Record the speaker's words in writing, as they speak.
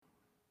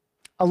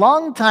A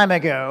long time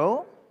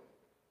ago,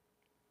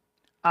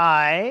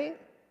 I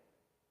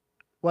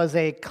was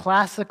a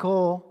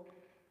classical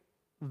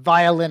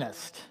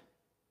violinist.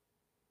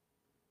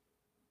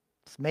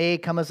 This may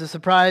come as a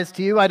surprise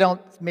to you. I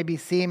don't maybe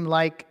seem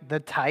like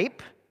the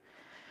type.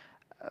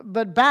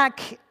 But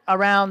back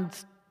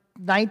around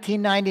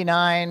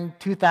 1999,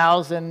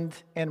 2000,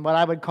 in what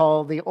I would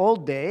call the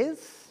old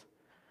days,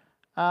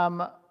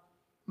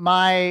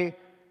 my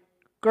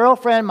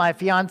girlfriend, my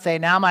fiance,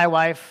 now my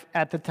wife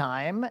at the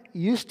time,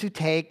 used to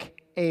take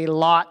a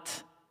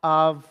lot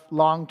of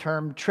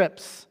long-term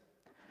trips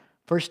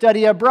for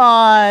study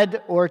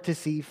abroad or to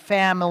see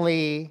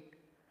family.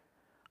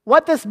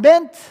 What this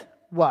meant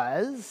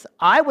was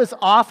I was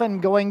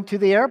often going to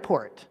the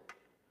airport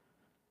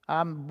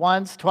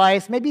once,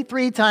 twice, maybe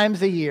 3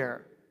 times a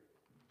year.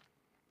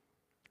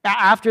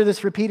 After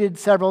this repeated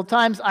several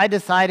times, I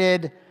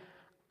decided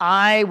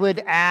I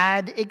would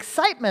add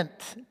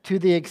excitement to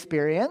the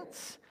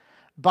experience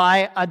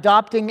by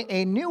adopting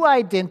a new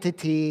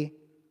identity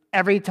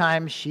every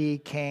time she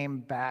came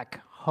back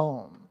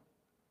home.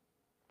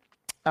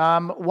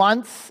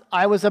 Once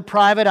I was a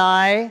private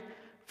eye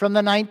from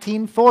the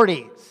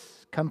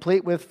 1940s,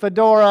 complete with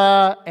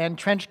fedora and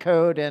trench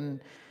coat and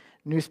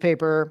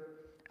newspaper.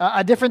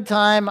 A different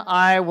time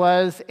I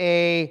was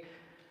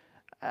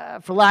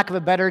for lack of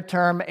a better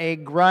term, a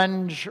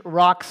grunge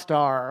rock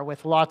star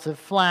with lots of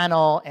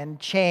flannel and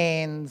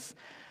chains.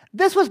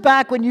 This was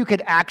back when you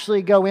could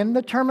actually go in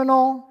the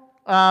terminal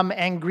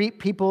and greet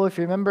people, if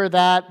you remember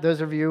that,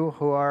 those of you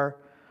who are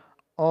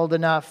old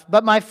enough.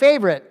 But my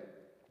favorite,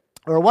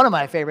 or one of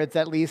my favorites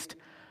at least,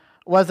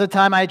 was the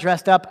time I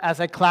dressed up as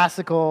a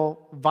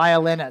classical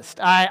violinist.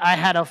 I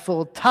had a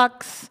full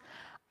tux,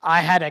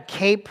 I had a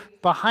cape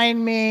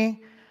behind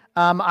me,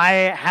 I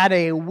had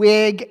a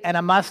wig and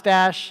a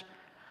mustache.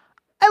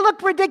 I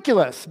looked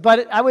ridiculous,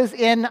 but I was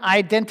in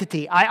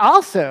identity. I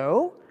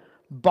also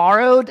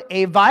borrowed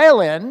a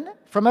violin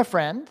from a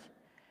friend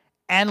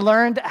and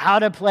learned how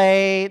to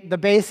play the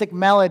basic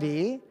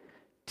melody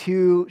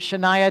to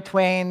Shania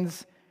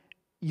Twain's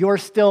 "You're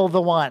Still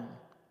the One."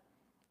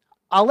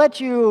 I'll let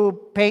you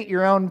paint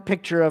your own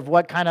picture of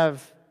what kind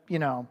of,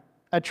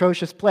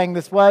 atrocious playing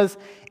this was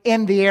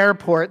in the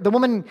airport. The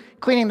woman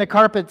cleaning the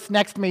carpets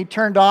next to me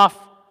turned off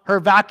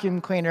her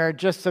vacuum cleaner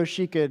just so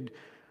she could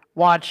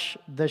watch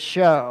the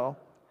show.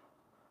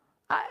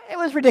 It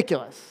was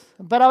ridiculous,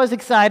 but I was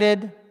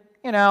excited,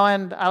 and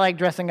I like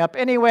dressing up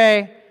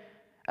anyway.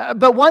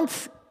 But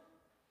once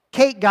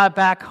Kate got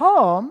back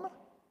home,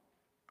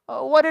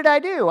 what did I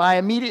do? I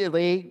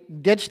immediately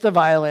ditched the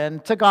violin,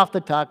 took off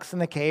the tux and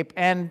the cape,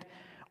 and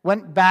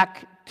went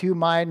back to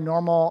my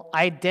normal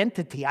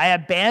identity. I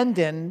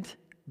abandoned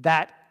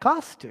that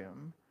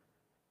costume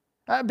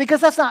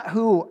because that's not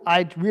who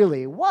I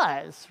really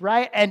was,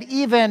 right? And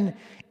even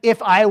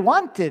if I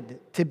wanted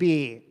to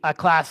be a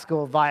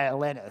classical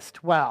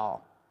violinist,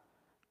 well,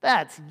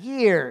 that's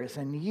years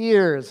and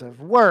years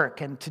of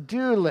work and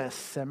to-do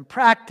lists and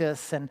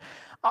practice, and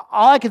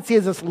all I could see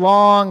is this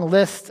long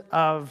list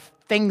of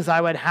things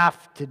I would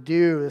have to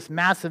do, this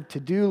massive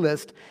to-do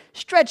list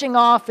stretching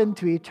off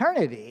into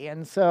eternity.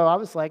 And so I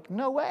was like,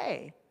 no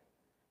way.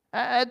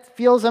 It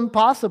feels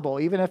impossible,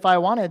 even if I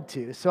wanted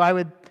to. So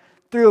I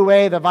threw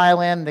away the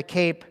violin, the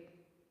cape,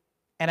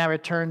 and I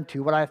returned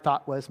to what I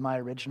thought was my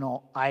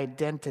original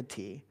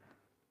identity.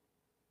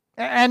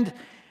 And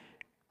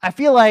I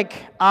feel like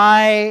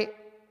I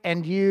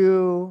and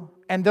you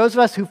and those of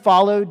us who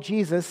follow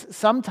Jesus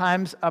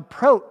sometimes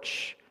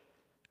approach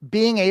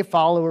being a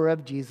follower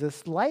of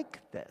Jesus like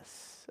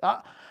this.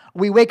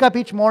 We wake up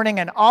each morning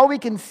and all we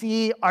can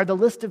see are the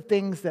list of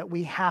things that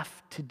we have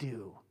to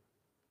do.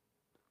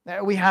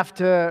 We have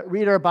to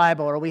read our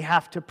Bible, or we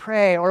have to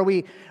pray, or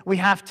we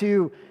have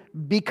to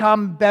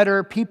become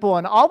better people.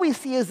 And all we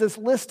see is this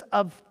list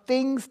of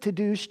things to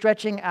do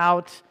stretching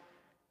out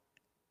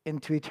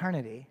into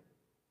eternity.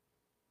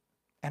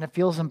 And it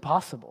feels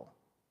impossible.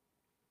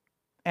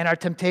 And our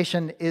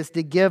temptation is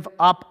to give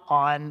up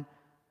on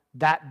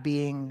that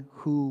being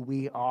who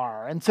we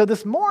are. And so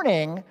this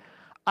morning,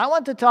 I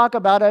want to talk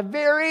about a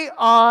very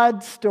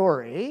odd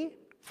story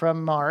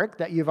from Mark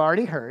that you've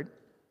already heard,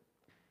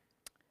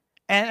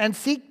 and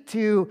seek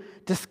to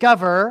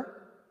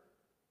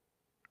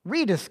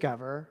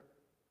rediscover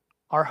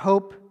our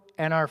hope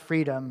and our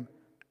freedom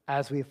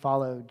as we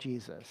follow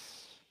Jesus.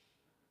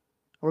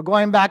 We're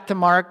going back to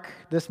Mark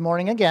this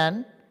morning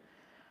again.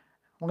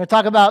 We're going to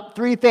talk about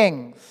 3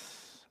 things: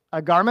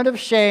 a garment of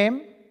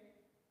shame,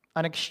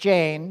 an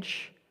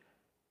exchange,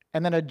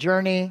 and then a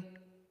journey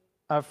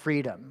of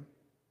freedom.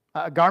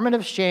 A garment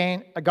of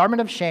shame,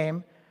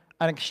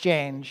 an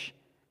exchange,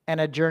 and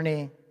a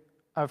journey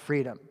of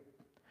freedom.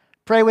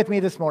 Pray with me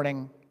this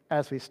morning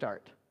as we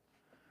start.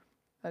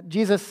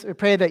 Jesus, we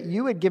pray that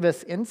you would give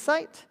us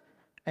insight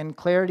and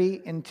clarity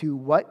into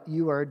what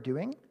you are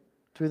doing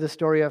through the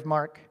story of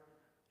Mark.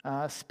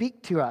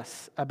 Speak to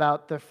us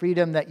about the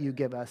freedom that you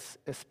give us,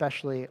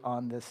 especially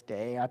on this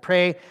day. I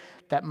pray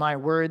that my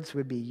words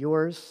would be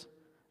yours,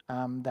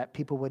 that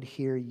people would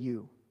hear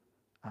you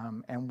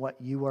and what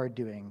you are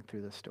doing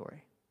through the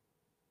story.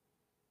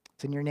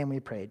 It's in your name we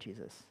pray,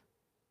 Jesus.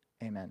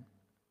 Amen.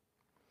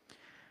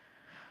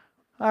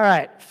 All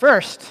right,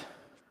 first,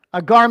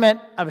 a garment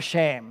of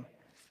shame.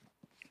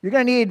 You're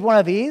going to need one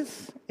of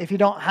these. If you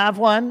don't have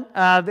one,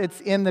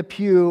 it's in the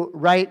pew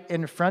right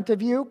in front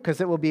of you, because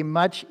it will be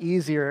much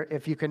easier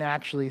if you can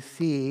actually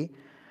see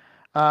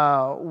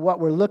what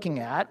we're looking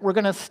at. We're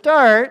going to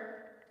start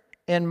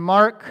in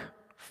Mark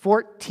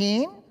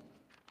 14.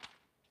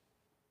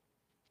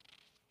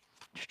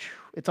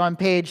 It's on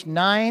page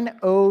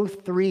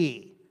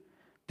 903.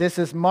 This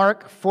is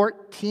Mark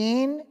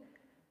 14,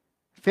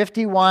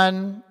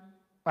 51,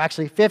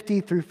 actually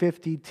 50 through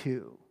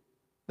 52.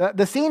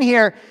 The scene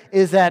here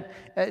is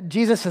that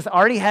Jesus has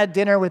already had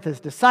dinner with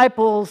his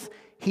disciples.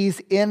 He's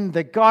in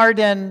the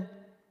garden.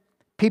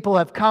 People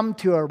have come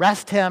to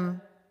arrest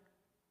him,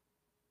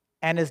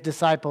 and his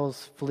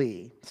disciples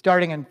flee.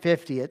 Starting in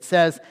 50, it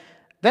says,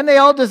 "Then they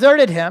all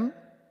deserted him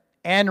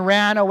and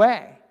ran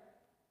away.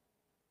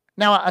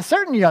 Now a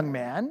certain young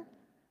man,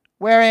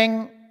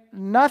 wearing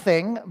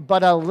nothing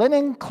but a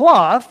linen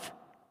cloth,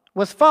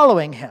 was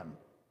following him.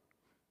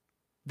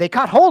 They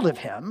caught hold of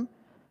him,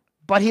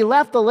 but he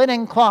left the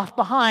linen cloth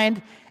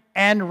behind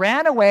and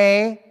ran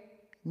away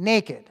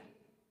naked."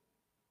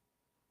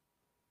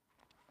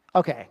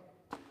 Okay,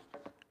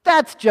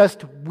 that's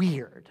just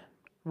weird,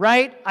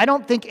 right? I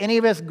don't think any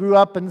of us grew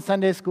up in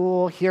Sunday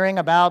school hearing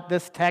about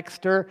this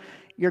text or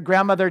your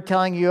grandmother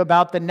telling you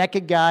about the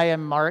naked guy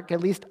in Mark. At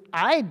least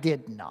I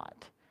did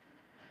not.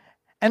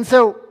 And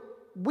so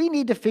we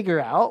need to figure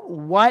out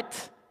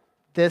what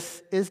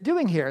this is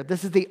doing here.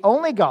 This is the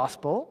only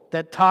gospel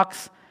that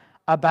talks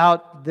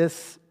about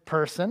this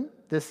person,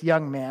 this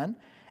young man.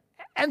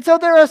 And so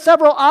there are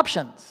several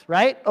options,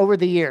 right, over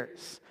the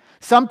years.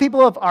 Some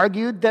people have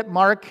argued that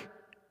Mark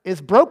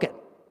is broken,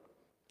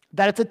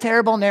 that it's a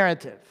terrible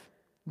narrative,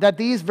 that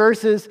these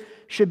verses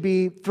should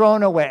be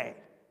thrown away.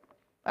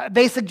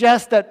 They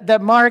suggest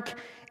that Mark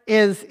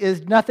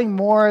is nothing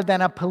more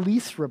than a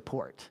police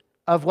report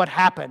of what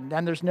happened,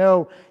 and there's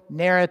no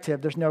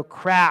narrative, there's no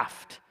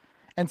craft,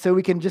 and so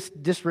we can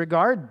just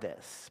disregard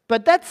this.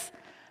 But that's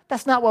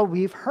not what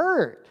we've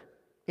heard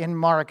in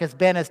Mark as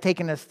Ben has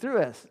taken us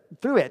through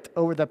it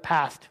over the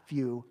past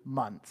few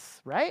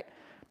months, right?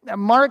 Now,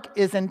 Mark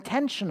is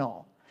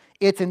intentional.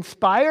 It's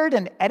inspired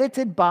and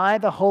edited by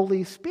the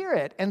Holy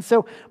Spirit, and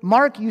so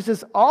Mark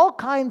uses all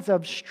kinds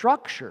of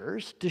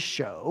structures to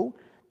show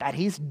that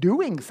he's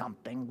doing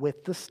something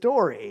with the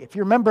story. If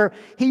you remember,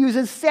 he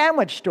uses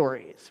sandwich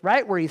stories,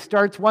 right? Where he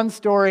starts one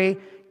story,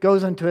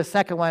 goes into a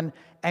second one,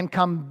 and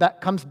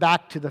comes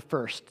back to the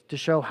first to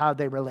show how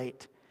they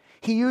relate.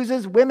 He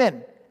uses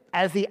women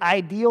as the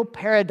ideal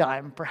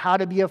paradigm for how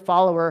to be a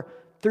follower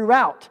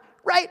throughout,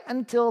 right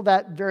until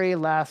that very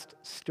last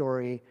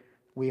story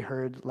we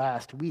heard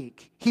last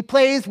week. He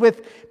plays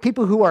with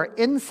people who are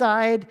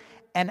inside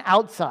and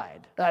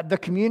outside the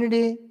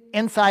community,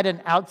 inside and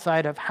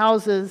outside of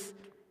houses.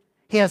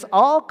 He has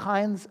all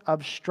kinds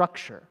of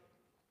structure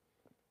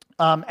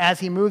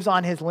as he moves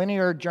on his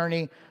linear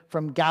journey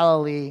from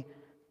Galilee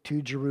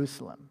to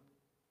Jerusalem.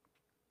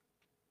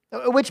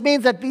 Which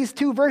means that these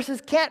two verses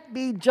can't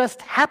be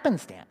just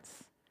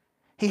happenstance.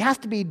 He has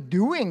to be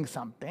doing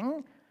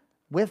something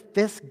with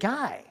this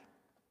guy.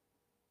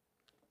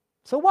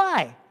 So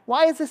why?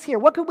 Why is this here?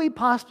 What could we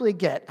possibly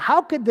get?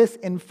 How could this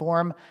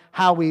inform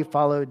how we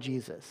follow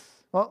Jesus?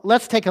 Well,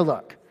 let's take a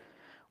look.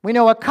 We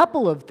know a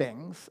couple of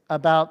things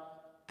about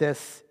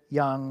this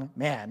young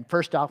man.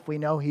 First off, we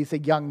know he's a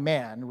young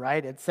man,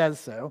 right? It says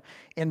so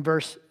in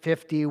verse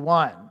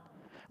 51.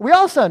 We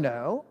also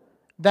know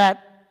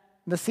that,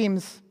 this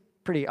seems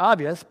pretty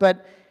obvious,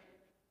 but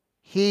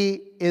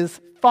he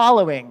is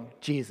following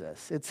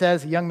Jesus. It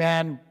says a young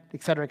man,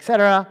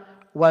 etc.,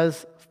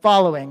 was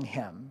following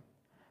him.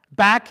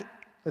 Back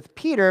with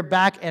Peter,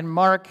 back in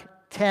Mark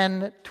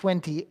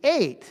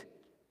 10:28,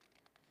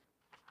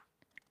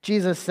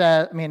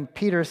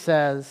 Peter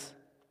says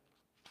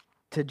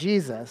to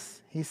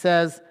Jesus, he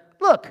says,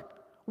 "Look,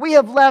 we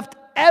have left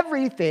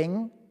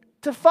everything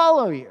to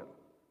follow you."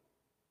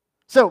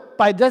 So,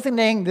 by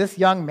designating this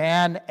young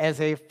man as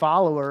a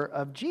follower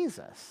of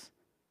Jesus,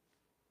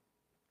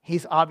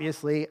 he's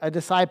obviously a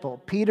disciple.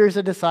 Peter's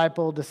a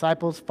disciple.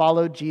 Disciples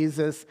follow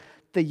Jesus.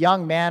 The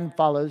young man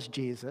follows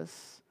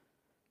Jesus.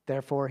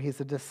 Therefore, he's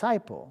a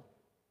disciple.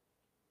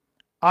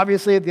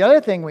 Obviously, one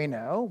other thing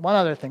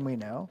we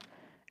know,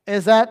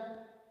 is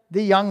that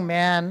the young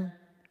man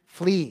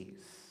flees.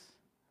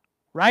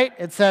 Right?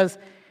 It says,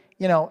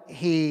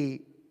 they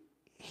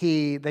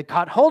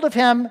caught hold of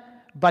him,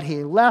 but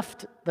he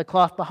left the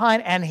cloth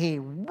behind and he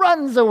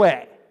runs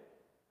away.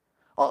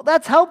 Well,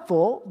 that's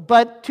helpful,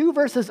 but 2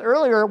 verses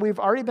earlier, we've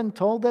already been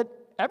told that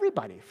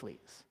everybody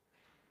flees.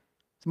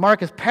 So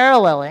Mark is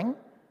paralleling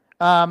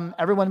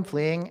everyone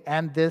fleeing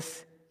and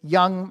this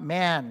young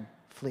man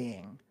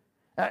fleeing.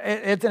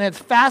 It's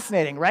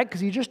fascinating, right?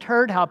 Because you just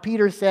heard how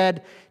Peter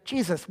said,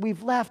 "Jesus,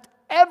 we've left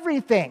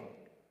everything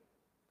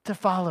to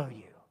follow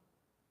you.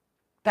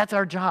 That's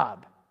our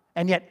job."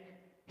 And yet,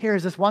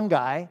 here's this one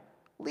guy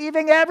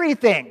leaving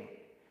everything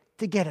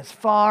to get as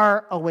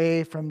far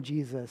away from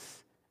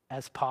Jesus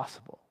as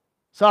possible.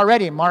 So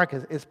already Mark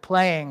is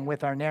playing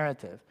with our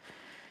narrative.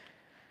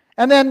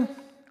 And then,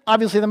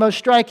 obviously, the most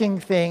striking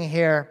thing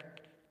here,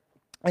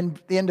 in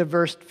the end of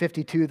verse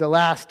 52, the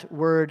last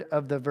word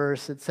of the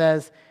verse, it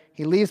says,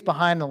 he leaves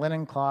behind the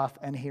linen cloth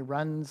and he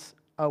runs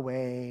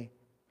away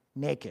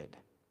naked.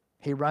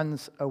 He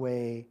runs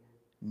away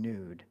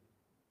nude.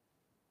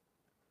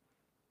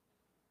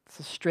 It's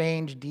a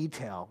strange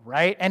detail,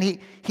 right? And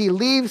he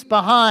leaves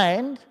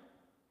behind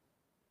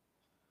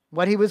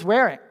what he was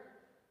wearing.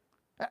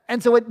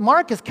 And so what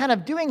Mark is kind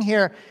of doing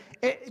here,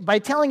 by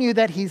telling you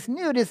that he's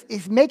nude,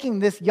 is making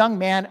this young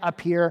man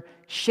appear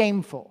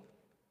shameful.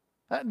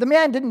 The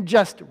man didn't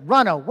just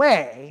run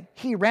away.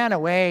 He ran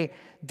away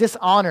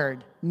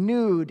dishonored,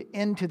 nude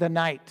into the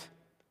night.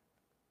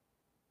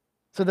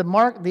 So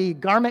the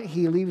garment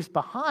he leaves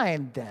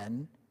behind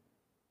then,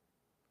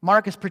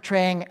 Mark is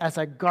portraying as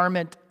a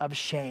garment of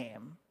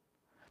shame.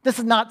 This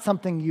is not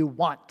something you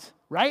want,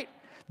 right?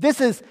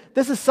 This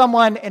is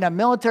someone in a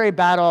military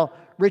battle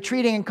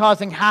retreating and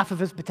causing half of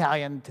his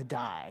battalion to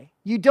die.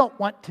 You don't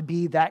want to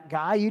be that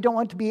guy. You don't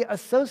want to be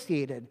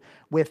associated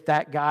with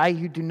that guy.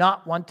 You do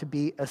not want to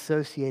be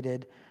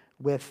associated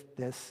with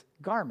this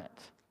garment.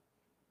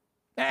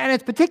 And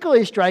it's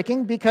particularly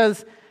striking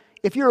because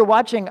if you were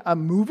watching a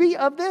movie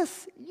of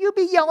this, you'd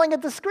be yelling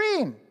at the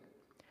screen.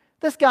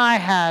 This guy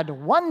had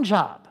one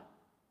job,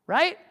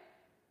 right?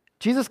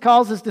 Jesus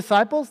calls his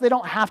disciples. They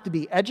don't have to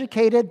be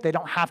educated. They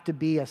don't have to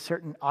be a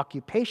certain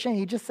occupation.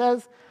 He just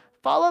says,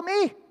 follow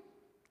me.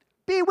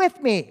 Be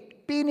with me.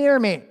 Be near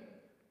me.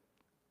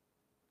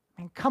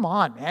 I mean, come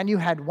on, man. You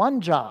had one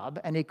job,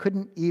 and he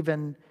couldn't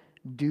even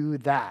do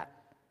that.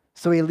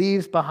 So he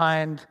leaves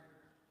behind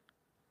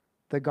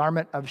the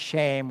garment of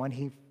shame when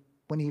he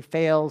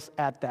fails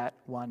at that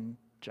one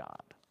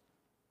job.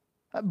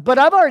 But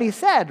I've already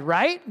said,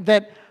 right,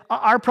 that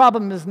our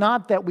problem is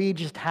not that we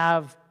just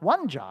have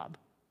one job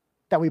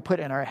that we put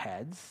in our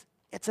heads.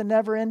 It's a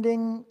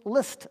never-ending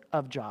list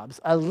of jobs,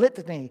 a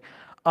litany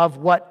of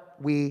what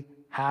we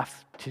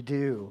have to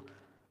do,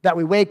 that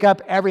we wake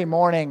up every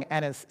morning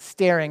and is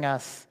staring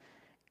us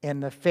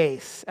in the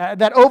face,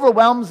 that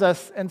overwhelms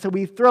us, and so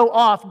we throw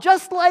off,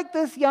 just like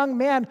this young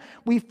man,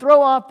 we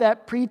throw off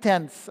that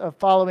pretense of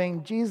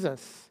following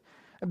Jesus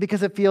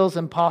because it feels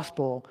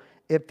impossible,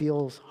 it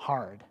feels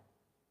hard.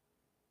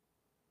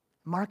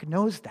 Mark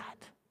knows that.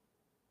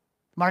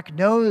 Mark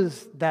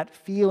knows that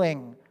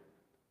feeling,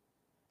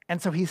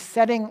 and so he's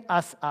setting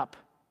us up.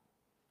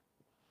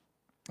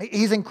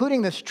 He's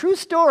including this true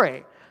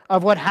story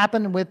of what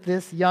happened with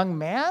this young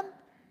man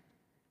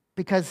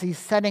because he's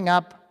setting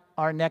up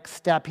our next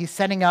step. He's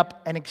setting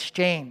up an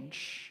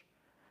exchange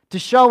to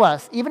show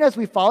us, even as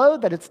we follow,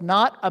 that it's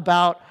not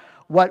about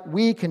what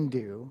we can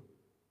do,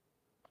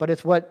 but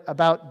it's what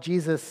about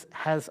Jesus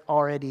has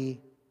already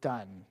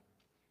done.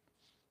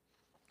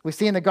 We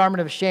see in the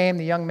garment of shame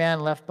the young man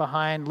left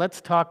behind.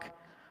 Let's talk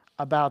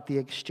about the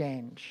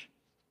exchange.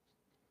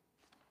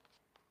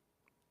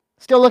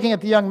 Still looking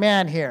at the young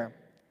man here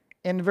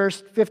in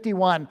verse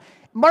 51.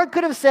 Mark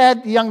could have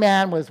said the young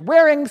man was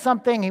wearing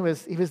something, he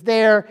was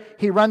there,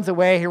 he runs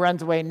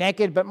away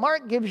naked, but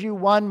Mark gives you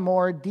one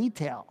more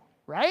detail,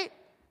 right?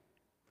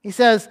 He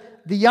says,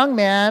 the young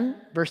man,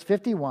 verse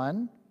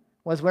 51,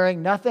 was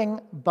wearing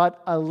nothing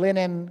but a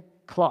linen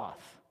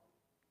cloth.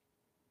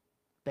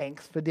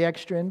 Thanks for the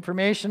extra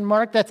information,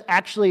 Mark. That's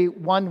actually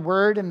one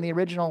word in the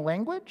original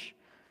language.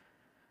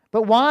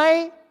 But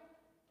why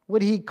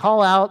would he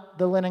call out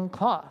the linen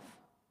cloth?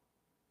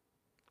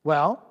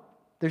 Well,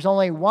 there's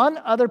only one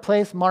other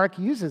place Mark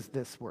uses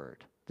this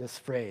word, this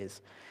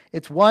phrase.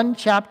 It's one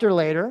chapter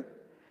later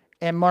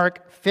in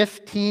Mark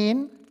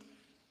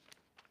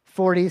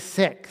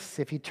 15:46.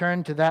 If you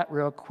turn to that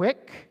real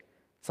quick,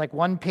 it's like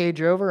one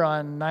page over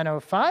on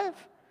 905.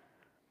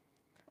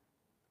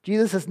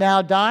 Jesus has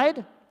now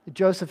died.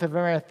 Joseph of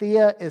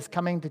Arimathea is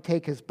coming to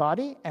take his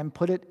body and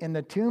put it in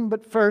the tomb.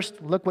 But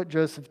first, look what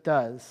Joseph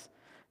does.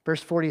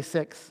 Verse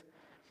 46.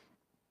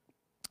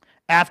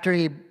 After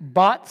he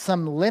bought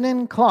some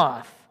linen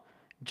cloth,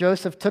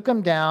 Joseph took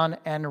him down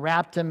and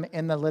wrapped him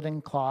in the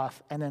linen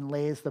cloth and then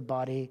lays the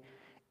body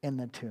in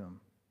the tomb.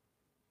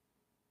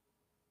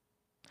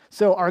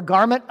 So our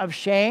garment of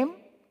shame,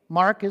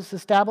 Mark is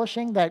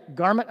establishing, that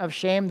garment of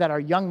shame that our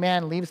young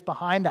man leaves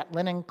behind, that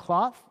linen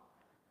cloth,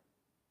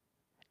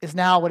 is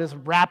now what is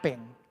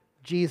wrapping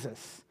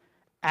Jesus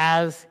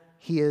as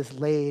he is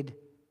laid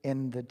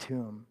in the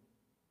tomb.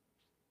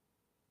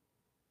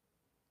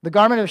 The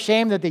garment of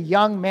shame that the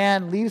young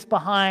man leaves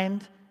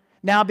behind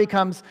now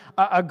becomes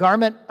a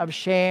garment of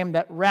shame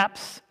that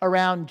wraps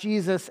around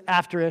Jesus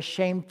after a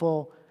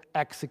shameful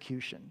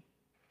execution.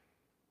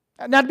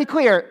 Now, to be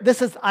clear,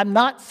 I'm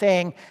not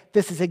saying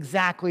this is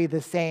exactly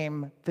the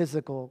same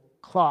physical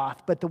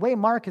cloth, but the way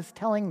Mark is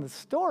telling the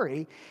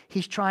story,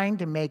 he's trying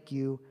to make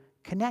you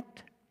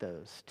connect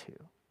those two.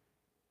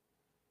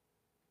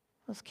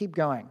 Let's keep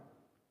going.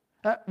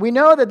 We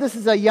know that this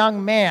is a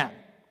young man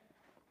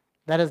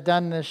that has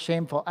done this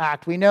shameful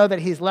act. We know that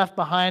he's left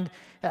behind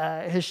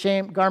his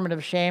garment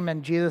of shame,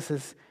 and Jesus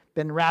is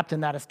been wrapped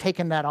in that, has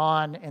taken that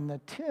on in the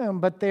tomb.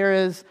 But there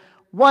is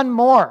one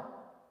more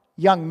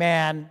young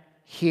man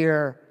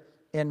here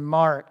in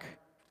Mark.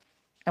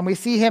 And we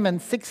see him in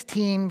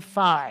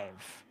 16:5.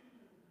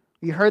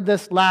 We heard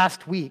this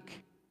last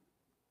week.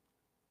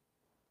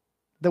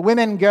 The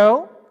women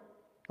go,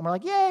 and we're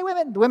like, yay,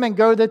 women. The women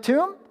go to the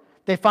tomb.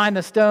 They find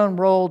the stone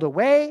rolled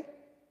away.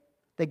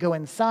 They go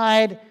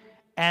inside,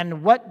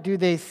 and what do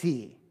they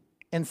see?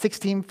 In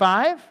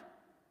 16:5,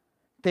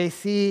 they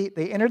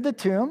entered the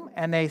tomb,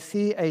 and they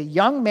see a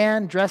young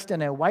man dressed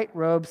in a white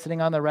robe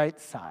sitting on the right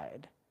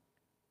side.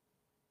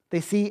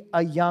 They see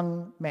a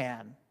young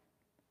man.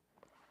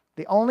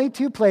 The only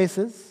two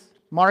places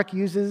Mark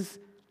uses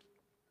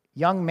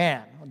young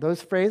man,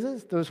 those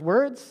phrases, those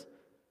words,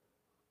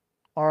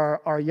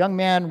 are our young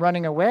man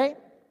running away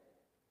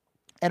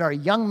and our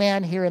young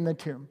man here in the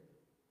tomb.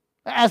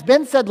 As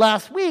Ben said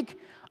last week,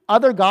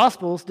 other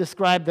Gospels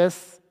describe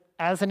this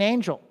as an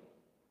angel.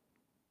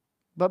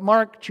 But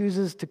Mark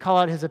chooses to call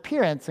out his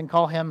appearance and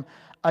call him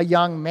a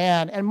young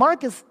man. And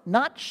Mark is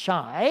not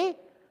shy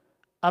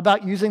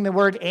about using the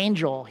word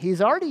angel.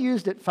 He's already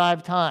used it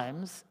 5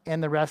 times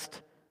in the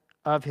rest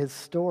of his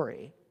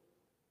story.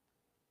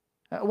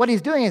 What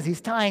he's doing is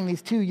he's tying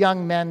these two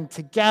young men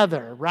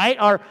together, right?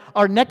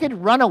 Our naked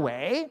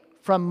runaway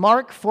from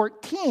Mark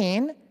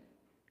 14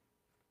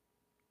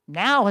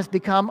 now has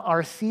become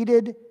our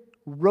seated,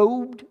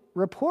 robed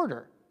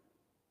reporter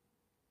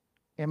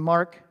in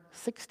Mark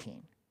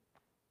 16.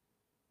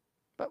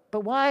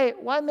 But why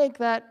make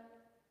that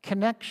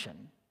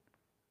connection?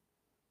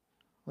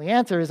 Well, the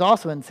answer is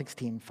also in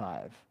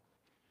 16:5.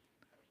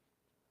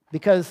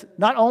 Because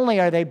not only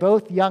are they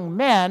both young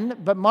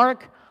men, but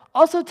Mark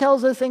also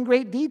tells us in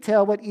great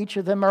detail what each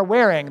of them are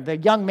wearing. The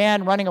young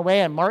man running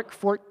away in Mark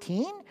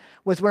 14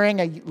 was wearing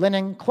a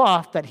linen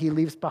cloth that he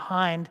leaves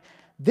behind.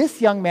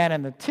 This young man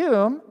in the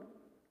tomb,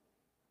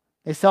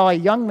 they saw a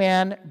young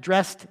man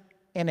dressed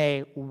in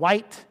a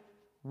white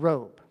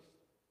robe.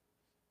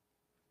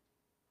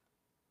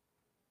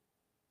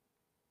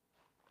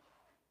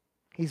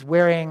 He's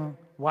wearing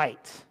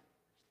white.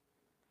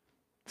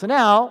 So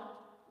now,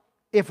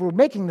 if we're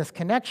making this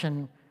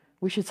connection,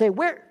 we should say,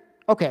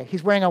 okay,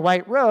 he's wearing a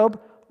white robe.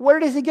 Where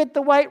does he get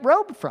the white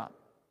robe from?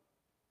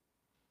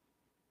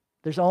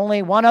 There's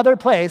only one other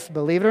place,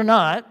 believe it or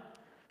not,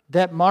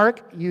 that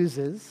Mark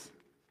uses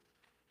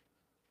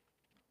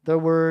the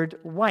word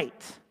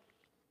white.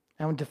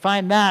 And to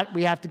find that,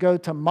 we have to go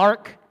to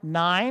Mark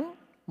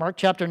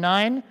chapter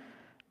 9,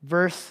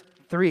 verse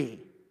 3.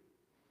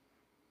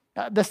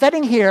 The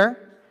setting here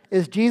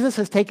is Jesus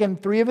has taken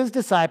 3 of his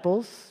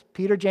disciples,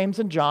 Peter, James,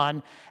 and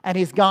John, and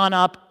he's gone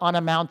up on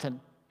a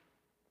mountain.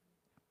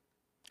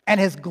 And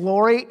his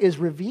glory is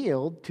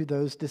revealed to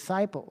those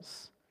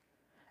disciples.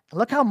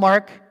 Look how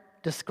Mark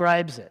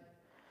describes it.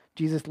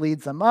 Jesus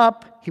leads them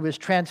up. He was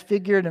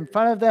transfigured in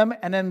front of them.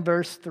 And then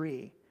verse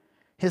 3,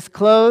 his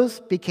clothes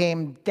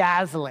became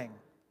dazzling,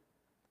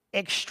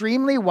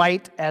 extremely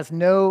white, as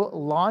no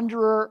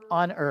launderer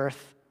on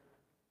earth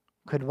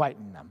could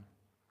whiten them.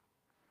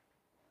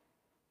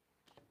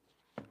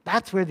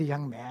 That's where the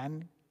young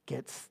man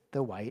gets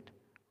the white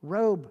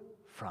robe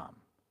from.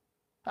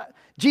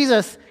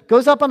 Jesus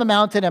goes up on the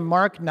mountain in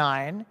Mark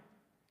 9,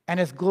 and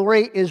his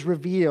glory is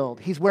revealed.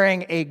 He's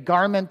wearing a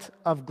garment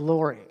of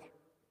glory.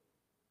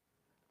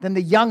 Then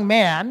the young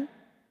man,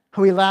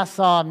 who he last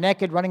saw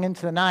naked running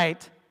into the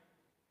night,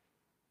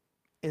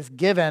 is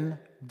given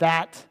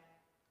that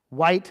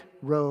white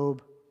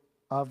robe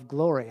of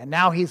glory. And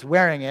now he's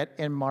wearing it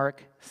in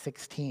Mark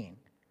 16.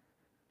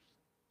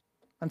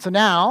 And so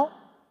now,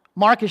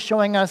 Mark is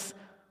showing us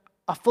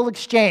a full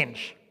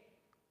exchange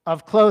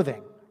of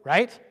clothing,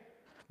 right?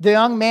 The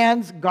young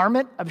man's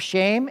garment of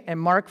shame in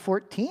Mark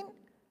 14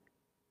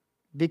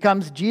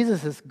 becomes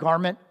Jesus'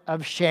 garment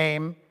of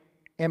shame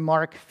in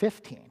Mark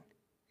 15.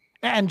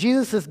 And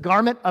Jesus'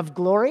 garment of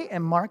glory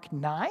in Mark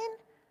 9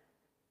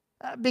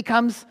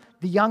 becomes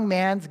the young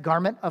man's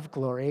garment of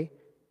glory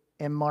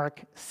in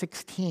Mark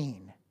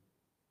 16.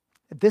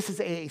 This is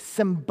a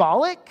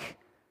symbolic,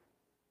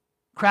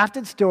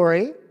 crafted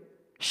story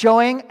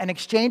showing an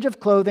exchange of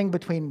clothing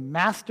between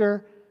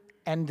master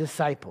and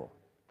disciple.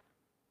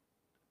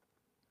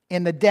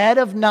 In the dead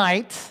of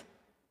night,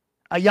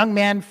 a young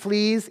man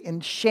flees in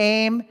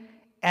shame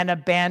and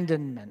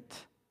abandonment.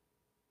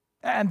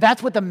 And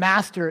that's what the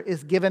master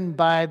is given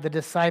by the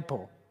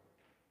disciple,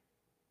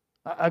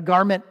 a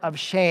garment of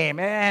shame.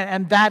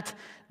 And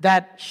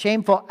that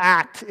shameful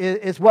act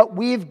is what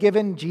we've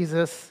given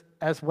Jesus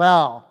as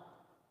well,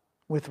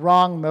 with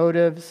wrong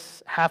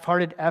motives,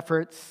 half-hearted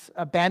efforts,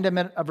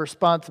 abandonment of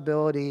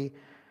responsibility,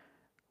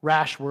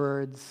 rash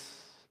words.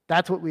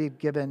 That's what we've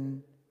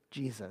given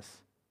Jesus.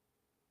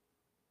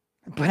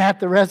 But at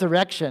the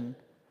resurrection,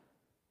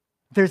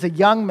 there's a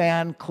young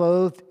man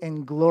clothed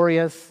in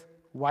glorious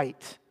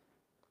white.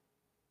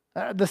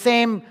 The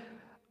same type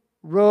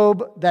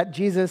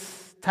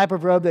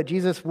of robe that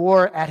Jesus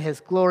wore at his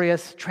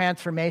glorious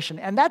transformation.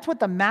 And that's what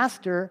the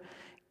master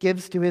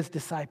gives to his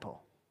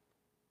disciple.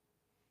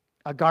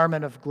 A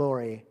garment of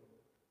glory.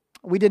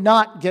 We did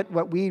not get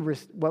what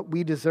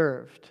we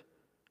deserved,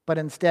 but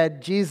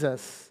instead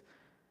Jesus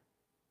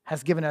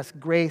has given us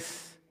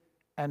grace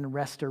and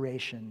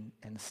restoration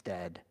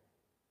instead.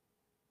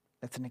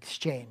 It's an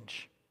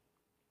exchange,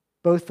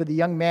 both for the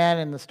young man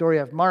in the story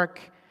of Mark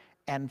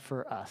and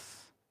for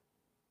us.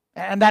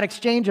 And that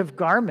exchange of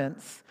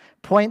garments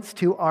points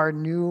to our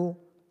new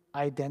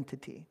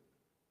identity.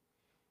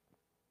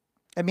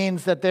 It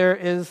means that there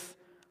is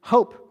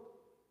hope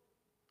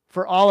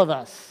for all of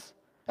us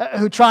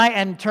who try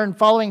and turn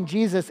following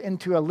Jesus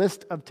into a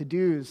list of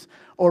to-dos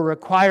or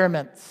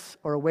requirements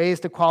or ways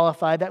to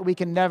qualify that we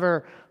can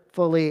never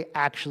fully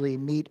actually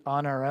meet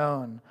on our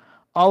own.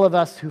 All of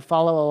us who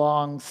follow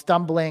along,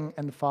 stumbling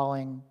and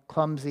falling,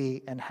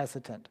 clumsy and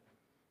hesitant.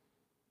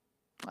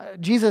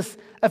 Jesus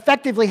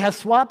effectively has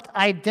swapped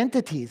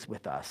identities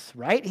with us,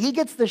 right? He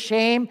gets the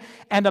shame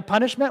and the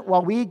punishment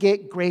while we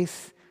get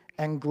grace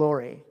and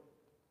glory.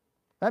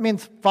 That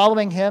means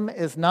following him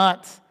is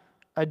not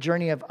a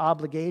journey of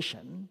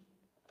obligation.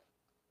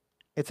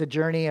 It's a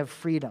journey of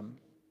freedom.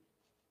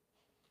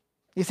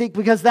 You see,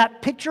 because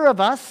that picture of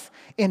us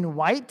in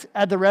white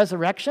at the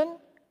resurrection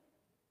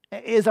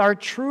is our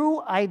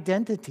true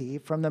identity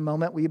from the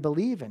moment we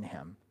believe in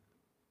him.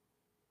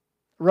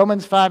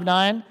 Romans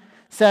 5:9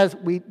 says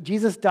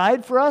Jesus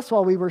died for us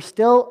while we were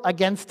still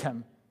against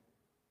him,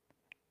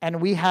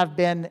 and we have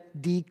been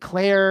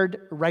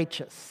declared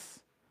righteous.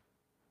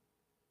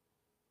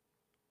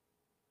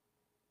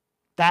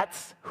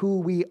 That's who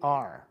we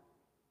are.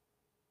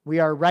 We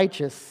are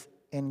righteous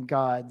in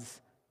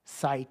God's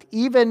sight,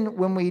 even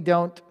when we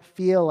don't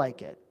feel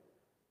like it.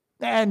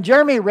 And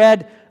Jeremy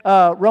read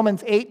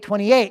Romans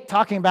 8:28,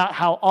 talking about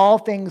how all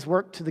things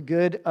work to the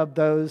good of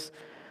those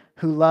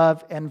who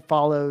love and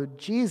follow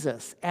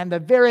Jesus. And the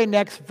very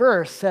next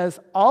verse says,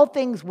 all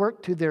things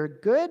work to their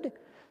good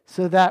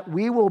so that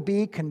we will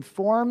be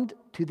conformed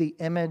to the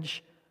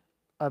image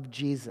of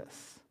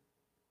Jesus.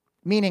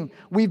 Meaning,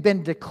 we've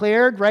been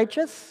declared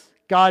righteous,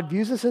 God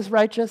views us as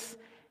righteous,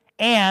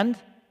 and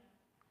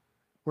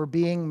we're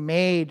being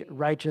made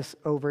righteous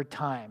over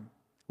time.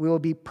 We will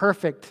be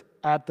perfect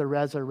at the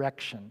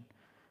resurrection.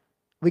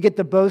 We get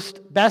the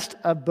best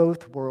of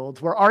both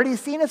worlds. We're already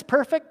seen as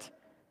perfect,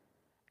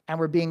 and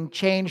we're being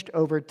changed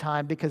over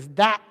time because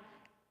that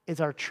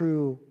is our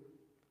true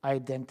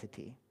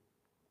identity.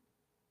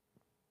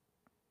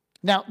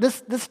 Now,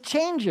 this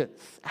changes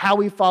how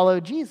we follow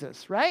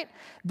Jesus, right?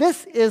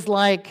 This is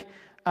like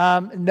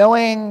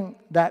knowing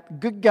that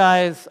good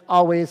guys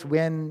always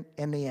win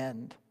in the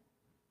end.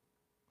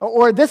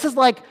 Or this is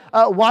like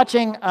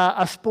watching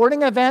a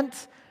sporting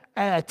event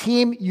and a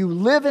team you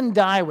live and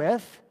die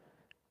with,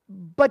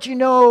 but you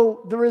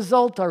know the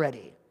result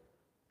already.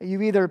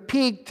 You've either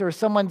peaked or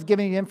someone's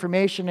giving you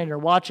information and you're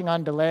watching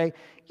on delay.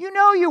 You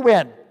know you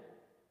win. It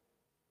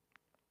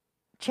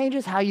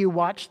changes how you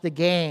watch the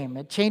game.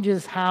 It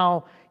changes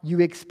how you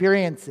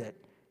experience it.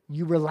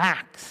 You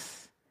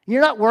relax.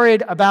 You're not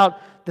worried about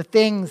the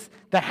things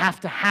that have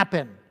to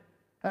happen.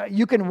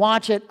 You can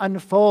watch it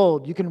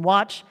unfold. You can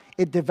watch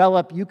it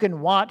develop. You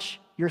can watch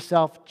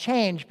yourself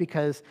change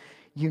because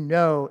you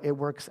know it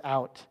works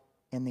out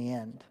in the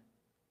end.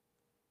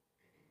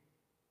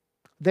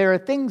 There are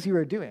things you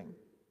are doing,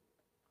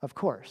 of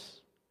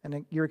course,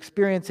 and you're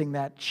experiencing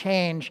that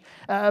change.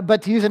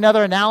 But to use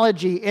another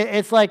analogy,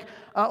 it's like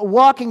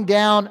walking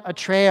down a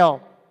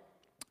trail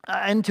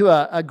into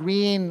a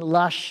green,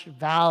 lush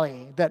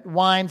valley that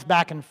winds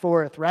back and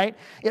forth, right?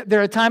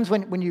 There are times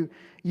when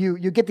you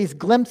get these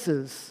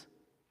glimpses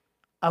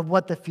of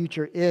what the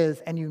future is,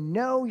 and you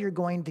know you're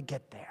going to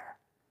get there.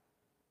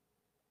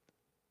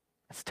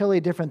 It's totally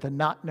different than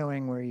not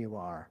knowing where you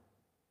are.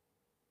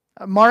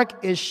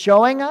 Mark is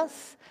showing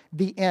us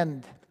the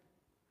end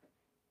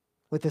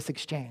with this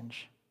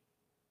exchange.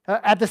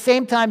 At the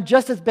same time,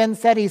 just as Ben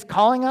said, he's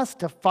calling us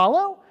to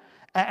follow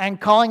and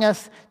calling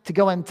us to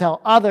go and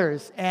tell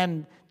others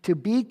and to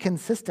be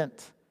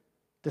consistent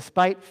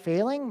despite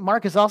failing.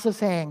 Mark is also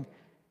saying,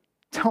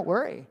 don't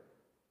worry,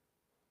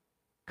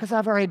 because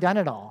I've already done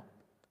it all.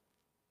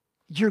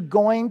 You're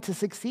going to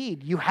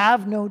succeed. You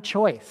have no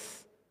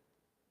choice.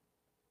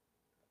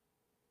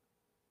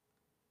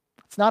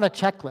 It's not a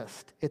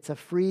checklist. It's a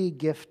free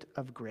gift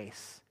of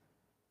grace.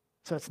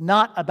 So it's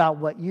not about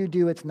what you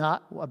do. It's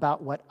not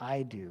about what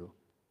I do.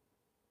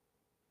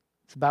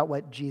 It's about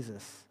what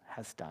Jesus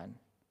has done.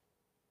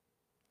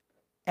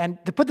 And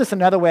to put this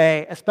another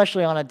way,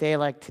 especially on a day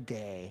like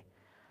today,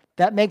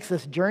 that makes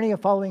this journey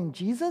of following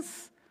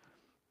Jesus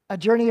a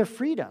journey of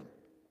freedom,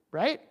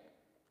 right?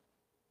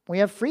 We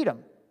have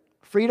freedom.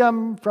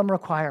 Freedom from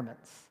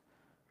requirements.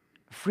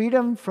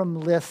 Freedom from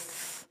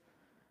lists.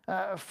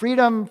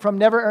 Freedom from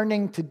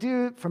never-ending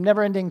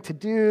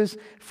to-dos.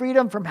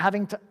 Freedom from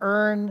having to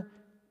earn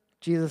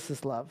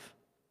Jesus' love.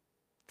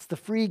 It's the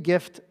free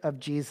gift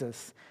of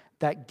Jesus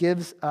that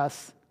gives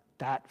us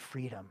that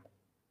freedom.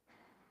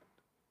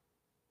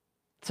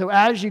 So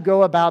as you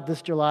go about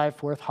this July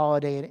 4th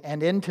holiday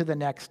and into the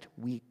next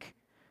week,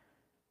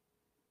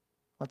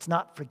 let's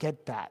not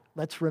forget that.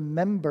 Let's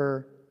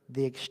remember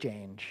the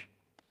exchange.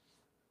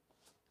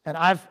 And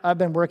I've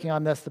been working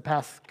on this the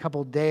past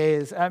couple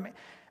days. I mean,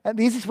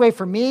 the easiest way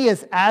for me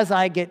is as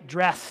I get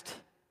dressed,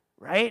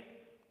 right?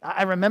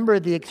 I remember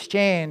the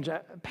exchange,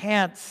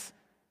 pants,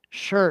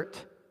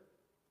 shirt,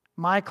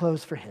 my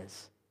clothes for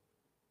his.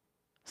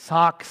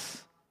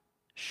 Socks,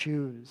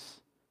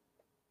 shoes,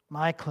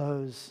 my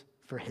clothes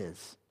for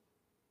his.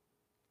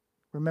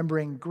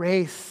 Remembering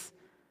grace,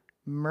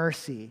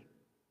 mercy,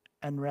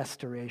 and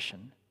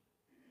restoration.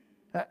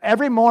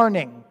 Every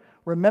morning,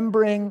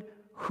 remembering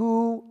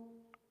who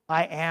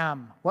I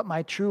am, what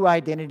my true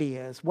identity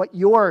is, what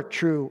your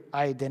true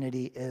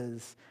identity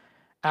is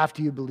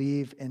after you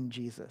believe in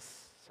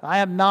Jesus. I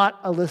have not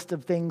a list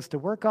of things to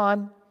work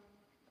on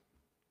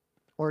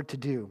or to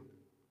do.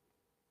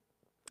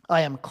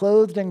 I am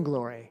clothed in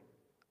glory.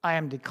 I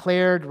am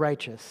declared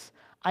righteous.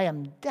 I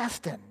am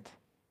destined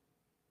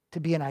to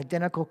be an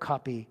identical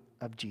copy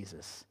of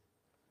Jesus.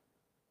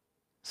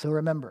 So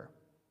remember,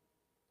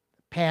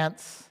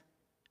 pants,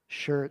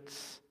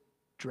 shirts,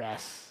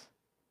 dress,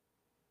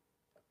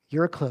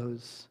 your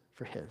clothes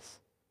for his.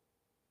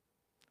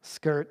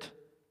 Skirt,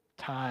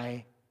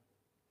 tie,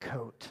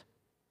 coat,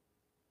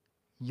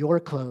 your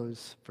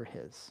clothes for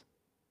his.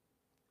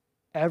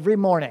 Every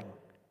morning,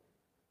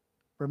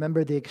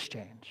 remember the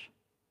exchange.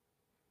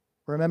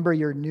 Remember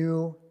your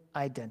new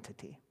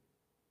identity.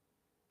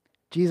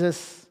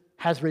 Jesus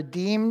has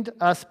redeemed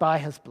us by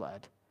his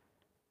blood.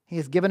 He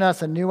has given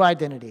us a new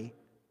identity,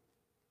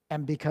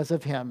 and because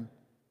of him,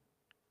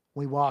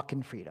 we walk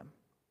in freedom.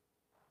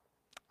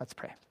 Let's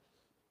pray.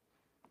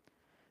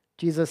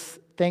 Jesus,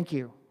 thank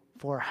you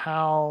for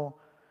how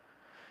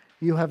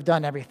you have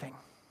done everything.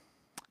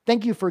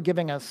 Thank you for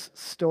giving us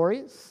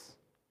stories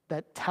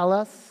that tell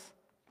us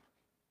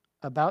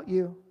about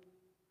you,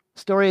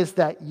 stories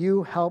that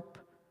you help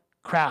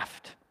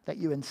craft, that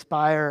you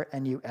inspire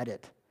and you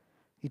edit.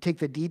 You take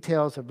the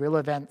details of real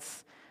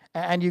events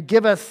and you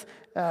give us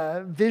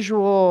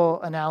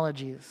visual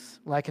analogies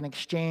like an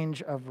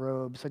exchange of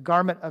robes, a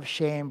garment of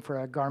shame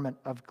for a garment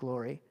of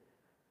glory.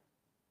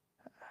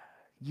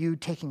 You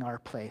taking our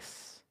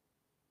place.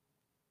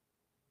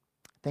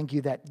 Thank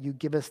you that you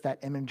give us that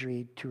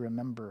imagery to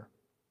remember,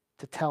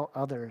 to tell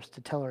others,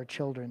 to tell our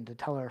children, to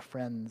tell our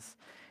friends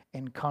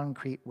in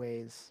concrete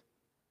ways.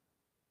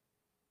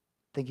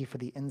 Thank you for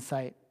the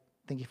insight.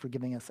 Thank you for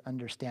giving us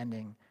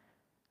understanding.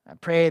 I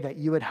pray that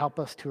you would help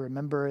us to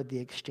remember the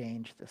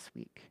exchange this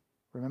week.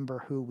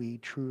 Remember who we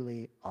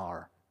truly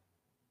are.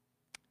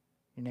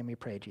 In your name we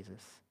pray,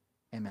 Jesus.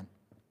 Amen.